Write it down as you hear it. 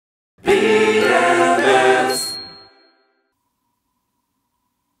BMS.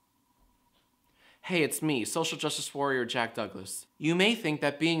 Hey, it's me, social justice warrior Jack Douglas. You may think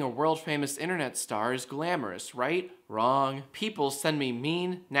that being a world-famous internet star is glamorous, right? Wrong. People send me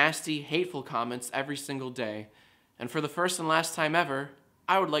mean, nasty, hateful comments every single day. And for the first and last time ever,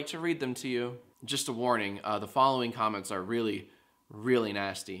 I would like to read them to you. Just a warning, the following comments are really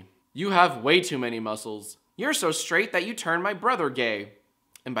nasty. You have way too many muscles. You're so straight that you turned my brother gay.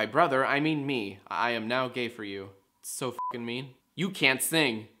 And by brother, I mean me. I am now gay for you. It's so fucking mean. You can't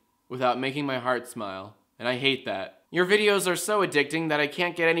sing without making my heart smile, and I hate that. Your videos are so addicting that I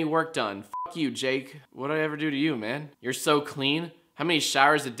can't get any work done. Fuck you, Jake. What did I ever do to you, man? You're so clean. How many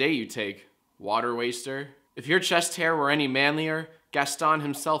showers a day you take? Water waster. If your chest hair were any manlier, Gaston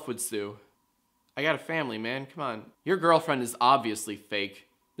himself would sue. I got a family, man, come on. Your girlfriend is obviously fake.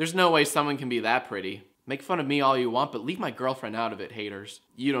 There's no way someone can be that pretty. Make fun of me all you want, but leave my girlfriend out of it, haters.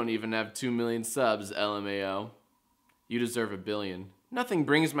 You don't even have 2 million subs, LMAO. You deserve 1 billion. Nothing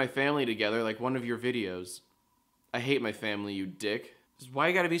brings my family together like one of your videos. I hate my family, you dick. Why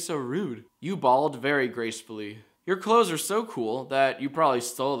you gotta be so rude? You bald very gracefully. Your clothes are so cool that you probably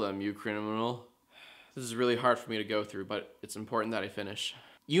stole them, you criminal. This is really hard for me to go through, but it's important that I finish.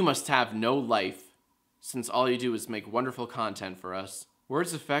 You must have no life, since all you do is make wonderful content for us.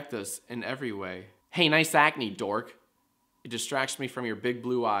 Words affect us in every way. Hey, nice acne, dork. It distracts me from your big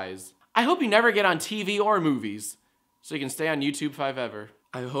blue eyes. I hope you never get on TV or movies, so you can stay on YouTube forever.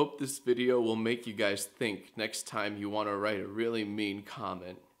 I hope this video will make you guys think next time you want to write a really mean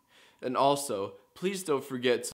comment. And also, please don't forget to